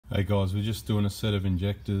Hey guys, we're just doing a set of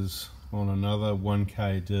injectors on another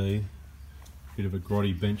 1KD. Bit of a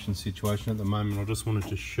grotty benching situation at the moment. I just wanted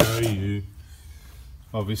to show you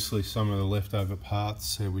obviously some of the leftover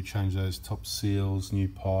parts. How we changed those top seals, new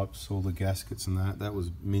pipes, all the gaskets and that. That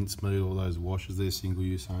was mincemeat, all those washers there, single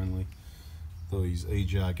use only. These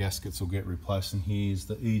EGR gaskets will get replaced, and here's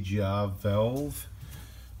the EGR valve.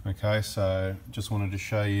 Okay, so just wanted to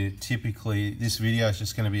show you, typically this video is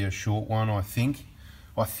just going to be a short one, I think,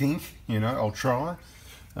 you know, I'll try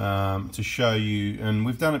to show you, and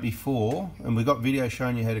we've done it before, and we've got video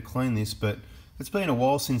showing you how to clean this, but it's been a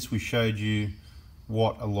while since we showed you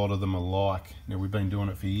what a lot of them are like. Now, we've been doing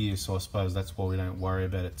it for years, so I suppose that's why we don't worry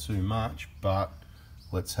about it too much, but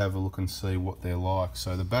let's have a look and see what they're like.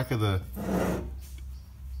 So the back of the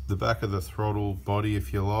throttle body,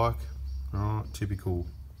 if you like, right, typical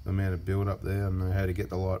amount of build up there. I don't know how to get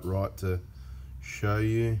the light right to show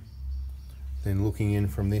you. Then looking in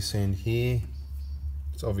from this end here,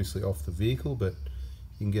 it's obviously off the vehicle, but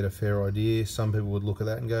you can get a fair idea. Some people would look at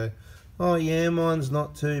that and go, oh yeah, mine's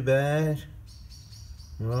not too bad.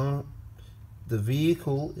 Right, the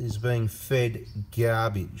vehicle is being fed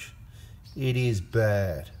garbage. It is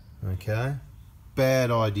bad, okay?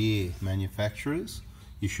 Bad idea, manufacturers.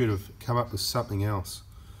 You should have come up with something else.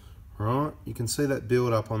 Right, you can see that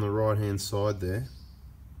build up on the right hand side there.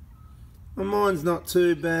 Well, mine's not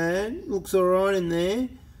too bad, looks alright in there.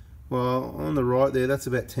 Well, on the right there, that's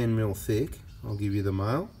about 10 mil thick. I'll give you the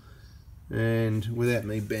mail. And without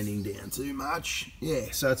me bending down too much, yeah,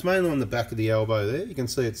 so it's mainly on the back of the elbow there. You can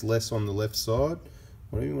see it's less on the left side.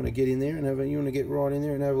 Whatever you want to get in there and have a, you want to get right in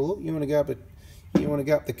there and have a look. You want to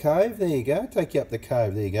go up the cave, there you go. Take you up the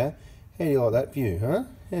cave, there you go. How do you like that view, huh?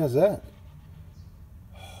 How's that?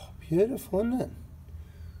 Oh, beautiful, isn't it?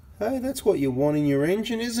 Hey, that's what you want in your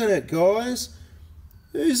engine, isn't it, guys?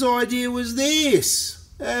 Whose idea was this?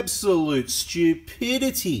 Absolute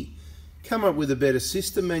stupidity. Come up with a better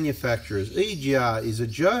system, manufacturers. EGR is a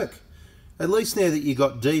joke. At least now that you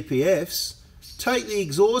got DPFs, take the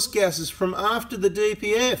exhaust gases from after the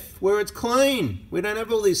DPF, where it's clean. We don't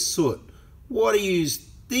have all this soot. What are you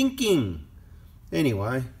thinking?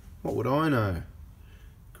 Anyway, what would I know?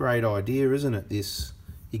 Great idea, isn't it, this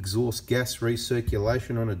exhaust gas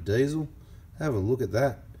recirculation on a diesel? Have a look at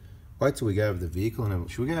that. Wait till we go over the vehicle and have a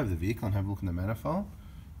look. Should we go over the vehicle and have a look in the manifold?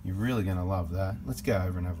 You're really going to love that. Let's go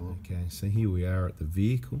over and have a look. Okay, so here we are at the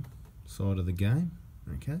vehicle side of the game.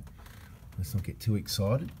 Okay, let's not get too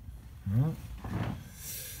excited. All right.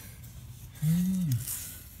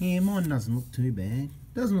 Yeah, mine doesn't look too bad.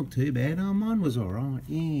 Doesn't look too bad. Oh, mine was all right.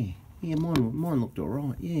 Yeah, mine looked all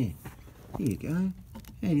right. Yeah, here you go.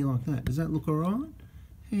 How do you like that? Does that look all right?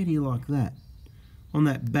 How do you like that? On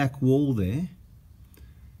that back wall there,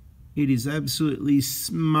 it is absolutely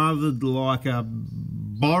smothered like a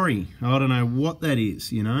borry. I don't know what that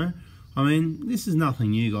is, you know. I mean, this is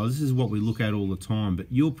nothing new, guys. This is what we look at all the time. But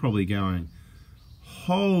you're probably going,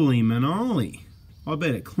 holy manoli, I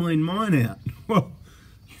better clean mine out. Well,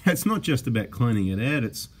 it's not just about cleaning it out.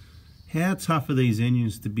 It's how tough are these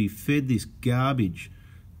engines to be fed this garbage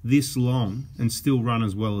this long and still run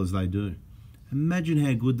as well as they do. Imagine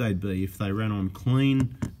how good they'd be if they ran on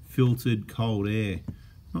clean, filtered, cold air.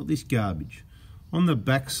 Not this garbage. On the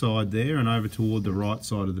back side there and over toward the right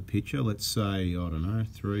side of the picture, let's say, I don't know,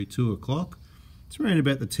 2 o'clock. It's around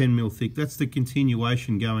about the 10 mil thick. That's the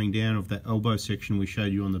continuation going down of that elbow section we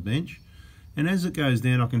showed you on the bench. And as it goes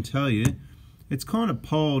down, I can tell you, it's kind of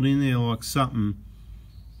piled in there like something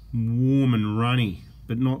warm and runny,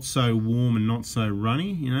 but not so warm and not so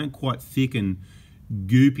runny, you know, quite thick and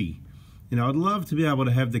goopy. You know, I'd love to be able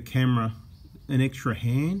to have the camera an extra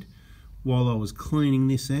hand while I was cleaning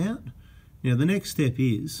this out. Now, the next step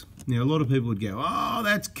is, now a lot of people would go, oh,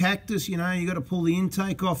 that's cactus, you know, you got to pull the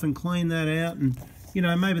intake off and clean that out. And, you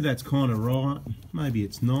know, maybe that's kind of right. Maybe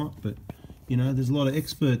it's not, but, you know, there's a lot of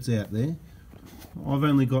experts out there. I've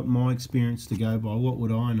only got my experience to go by. What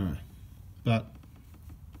would I know? But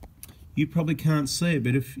you probably can't see it,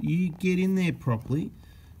 but if you get in there properly,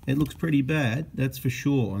 it looks pretty bad, that's for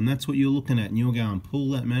sure. And that's what you're looking at, and you're going, pull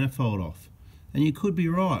that manifold off. And you could be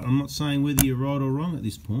right. I'm not saying whether you're right or wrong at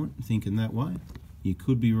this point, thinking that way. You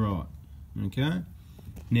could be right, okay?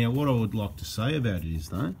 Now, what I would like to say about it is,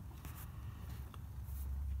 though,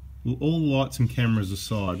 well, all lights and cameras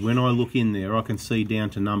aside, when I look in there, I can see down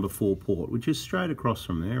to number 4 port, which is straight across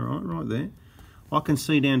from there, right there. I can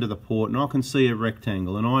see down to the port, and I can see a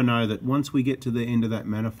rectangle, and I know that once we get to the end of that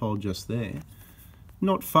manifold just there,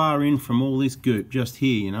 not far in from all this goop just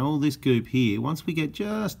here, you know, all this goop here, once we get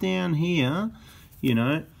just down here, you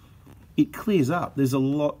know, it clears up. There's a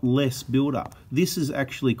lot less build-up. This is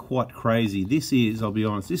actually quite crazy. This is, I'll be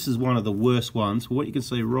honest, this is one of the worst ones. For what you can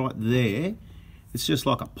see right there, it's just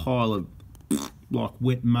like a pile of like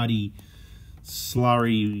wet, muddy,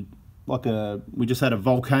 slurry, like we just had a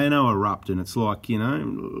volcano erupt, and it's like, you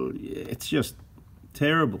know, it's just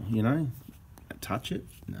terrible, you know. Touch it?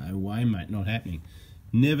 No way, mate, not happening.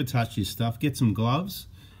 Never touch this stuff. Get some gloves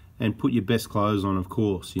and put your best clothes on, of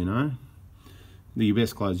course, you know. Your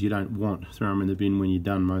best clothes you don't want, throw them in the bin when you're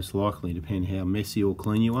done, most likely, depending how messy or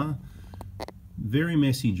clean you are. Very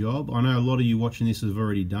messy job. I know a lot of you watching this have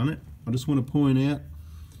already done it. I just want to point out,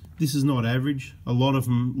 this is not average. A lot of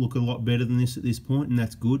them look a lot better than this at this point, and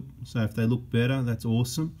that's good. So if they look better, that's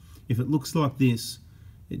awesome. If it looks like this,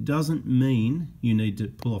 it doesn't mean you need to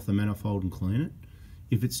pull off the manifold and clean it.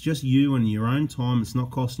 If it's just you and your own time, it's not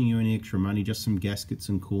costing you any extra money, just some gaskets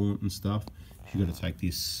and coolant and stuff, you've got to take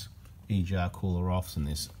this E-jar cooler off and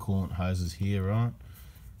this coolant hoses here, right?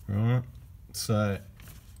 Right. So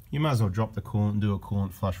you might as well drop the coolant and do a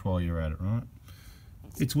coolant flush while you're at it, right?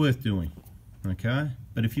 It's worth doing, okay?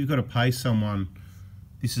 But if you've got to pay someone,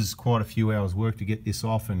 this is quite a few hours work to get this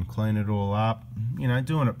off and clean it all up, you know,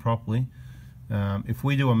 doing it properly. If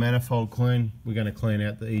we do a manifold clean, we're going to clean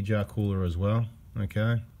out the E-jar cooler as well,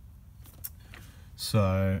 okay?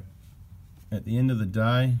 So at the end of the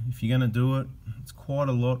day, if you're going to do it, it's quite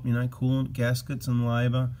a lot, you know, coolant, gaskets and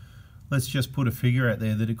labour. Let's just put a figure out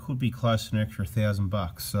there that it could be close to an extra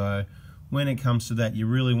 $1,000. So when it comes to that, you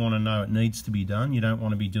really want to know it needs to be done. You don't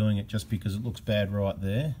want to be doing it just because it looks bad right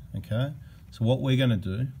there, okay? So what we're going to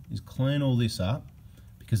do is clean all this up,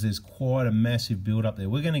 because there's quite a massive build up there.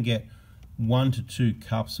 We're going to get 1 to 2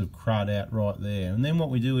 cups of crud out right there. And then what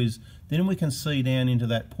we do is, then we can see down into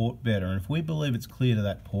that port better. And if we believe it's clear to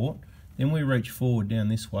that port, then we reach forward down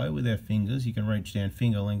this way with our fingers. You can reach down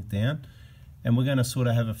finger length down, and we're going to sort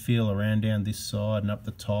of have a feel around down this side and up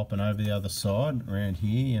the top and over the other side around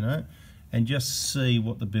here, you know, and just see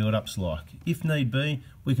what the build-up's like. If need be,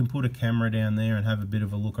 we can put a camera down there and have a bit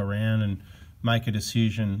of a look around and make a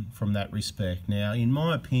decision from that respect. Now, in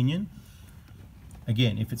my opinion,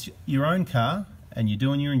 again, if it's your own car and you're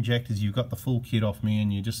doing your injectors, you've got the full kit off me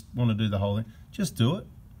and you just want to do the whole thing, just do it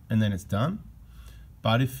and then it's done.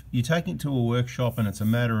 But if you're taking it to a workshop and it's a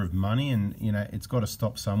matter of money and, you know, it's got to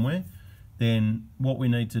stop somewhere, then what we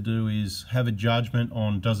need to do is have a judgment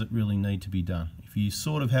on, does it really need to be done? If you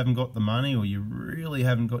sort of haven't got the money, or you really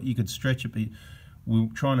haven't got, you could stretch it, but we're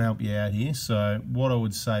trying to help you out here. So what I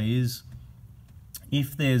would say is,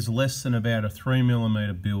 if there's less than about a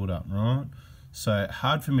 3mm build-up, right? So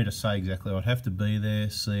hard for me to say exactly. I'd have to be there,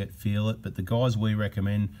 see it, feel it. But the guys we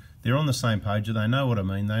recommend, they're on the same page. They know what I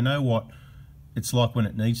mean. They know what it's like when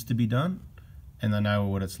it needs to be done, and they know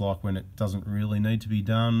what it's like when it doesn't really need to be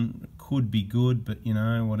done. It could be good, but you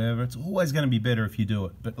know, whatever. It's always going to be better if you do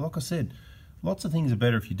it. But like I said, lots of things are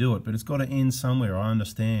better if you do it, but it's got to end somewhere, I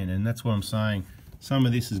understand. And that's what I'm saying. Some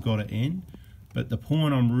of this has got to end. But the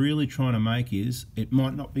point I'm really trying to make is, it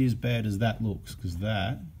might not be as bad as that looks, because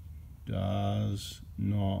that does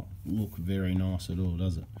not look very nice at all,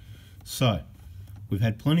 does it? So we've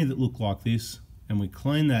had plenty that look like this, and we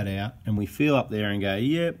clean that out and we feel up there and go,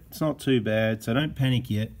 yep, it's not too bad. So don't panic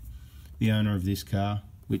yet, the owner of this car,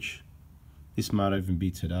 which this might even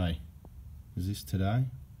be today. Is this today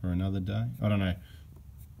or another day? I don't know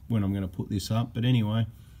when I'm going to put this up, but anyway,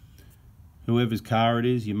 whoever's car it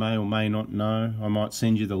is, you may or may not know. I might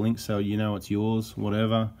send you the link so you know it's yours,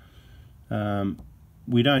 whatever.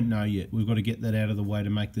 We don't know yet. We've got to get that out of the way to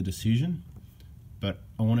make the decision. But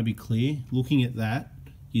I want to be clear, looking at that,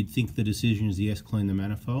 you'd think the decision is yes, clean the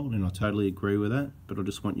manifold, and I totally agree with that. But I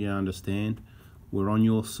just want you to understand, we're on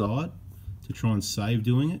your side to try and save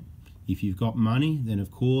doing it. If you've got money, then of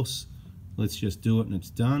course, let's just do it and it's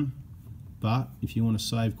done. But if you want to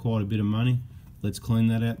save quite a bit of money, let's clean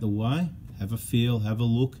that out the way, have a feel, have a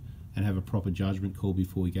look, and have a proper judgment call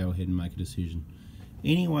before we go ahead and make a decision.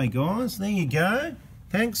 Anyway, guys, there you go.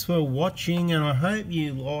 Thanks for watching, and I hope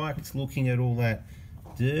you liked looking at all that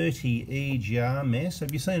dirty E-jar mess.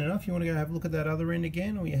 Have you seen enough? You want to go have a look at that other end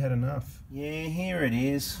again, or you had enough? Yeah, here it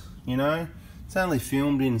is. You know, it's only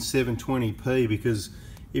filmed in 720p, because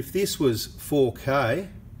if this was 4K,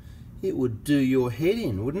 it would do your head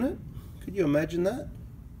in, wouldn't it? Could you imagine that?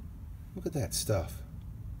 Look at that stuff.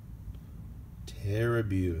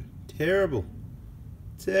 Terrible, terrible,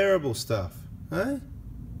 terrible stuff, eh?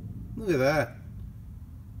 Look at that.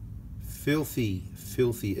 Filthy,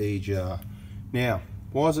 filthy E-jar. Now,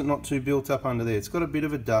 why is it not too built up under there? It's got a bit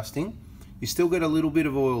of a dusting. You still get a little bit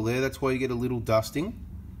of oil there. That's why you get a little dusting,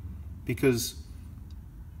 because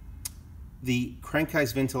the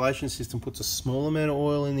crankcase ventilation system puts a small amount of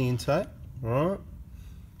oil in the intake, right?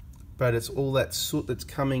 But it's all that soot that's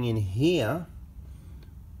coming in here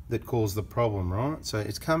that caused the problem, right? So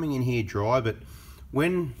it's coming in here dry, but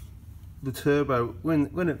when the turbo,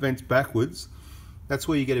 when it vents backwards, that's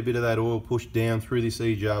where you get a bit of that oil pushed down through this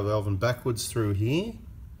EGR valve and backwards through here.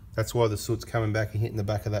 That's why the soot's coming back and hitting the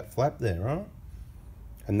back of that flap there, right?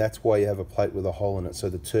 And that's why you have a plate with a hole in it, so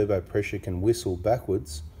the turbo pressure can whistle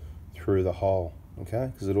backwards through the hole,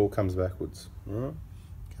 okay? Because it all comes backwards, all right?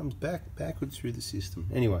 Comes backwards through the system.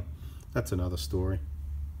 Anyway, that's another story.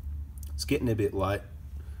 It's getting a bit late.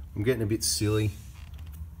 I'm getting a bit silly.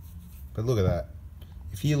 But look at that.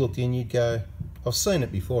 If you looked in, you'd go, I've seen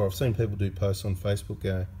it before. I've seen people do posts on Facebook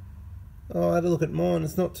go, oh, have a look at mine.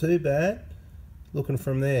 It's not too bad. Looking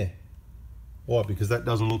from there. Why? Because that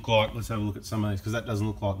doesn't look like, let's have a look at some of these, because that doesn't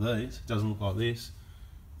look like these. It doesn't look like this.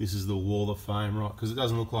 This is the wall of fame, right? Because it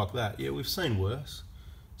doesn't look like that. Yeah, we've seen worse.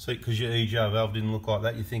 So, because your EGR valve didn't look like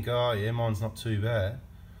that, you think, oh yeah, mine's not too bad.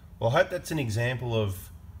 Well, I hope that's an example of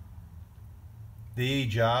the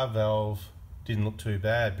EGR valve didn't look too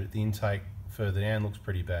bad, but the intake further down looks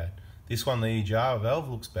pretty bad. This one, the EGR valve,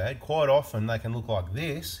 looks bad. Quite often they can look like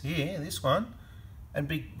this, here, this one, and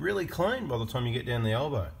be really clean by the time you get down the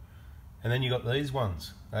elbow. And then you got these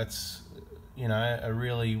ones. That's, you know, a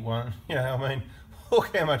really one, you know, I mean,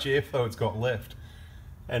 look how much airflow it's got left.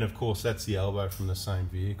 And of course, that's the elbow from the same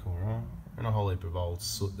vehicle, right? And a whole heap of old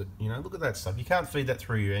soot that, you know, look at that stuff. You can't feed that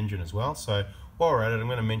through your engine as well. So while we're at it, I'm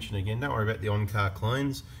going to mention again, don't worry about the on-car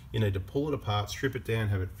cleans. You need to pull it apart, strip it down,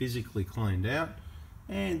 have it physically cleaned out.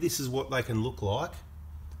 And this is what they can look like.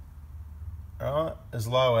 All right, as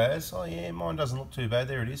low as, oh yeah, mine doesn't look too bad.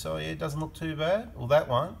 There it is. Oh yeah, it doesn't look too bad. Well, that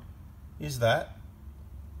one is that,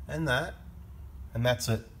 and that's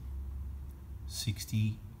it.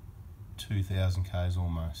 62,000 Ks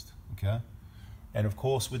almost, okay? And of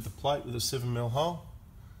course, with the plate with a 7mm hole,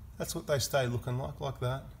 that's what they stay looking like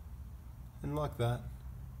that, and like that.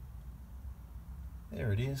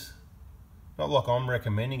 There it is. Not like I'm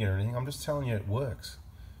recommending it or anything, I'm just telling you it works.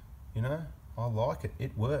 You know, I like it,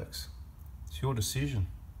 it works. It's your decision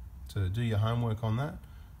to do your homework on that.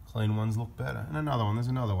 Clean ones look better. And another one, there's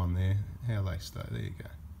another one there, how they stay, there you go.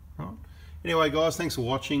 All right. Anyway guys, thanks for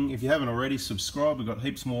watching. If you haven't already, subscribe. We've got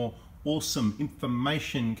heaps more awesome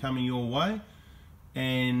information coming your way.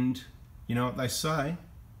 And you know what they say,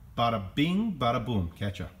 bada bing, bada boom.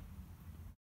 Catch ya.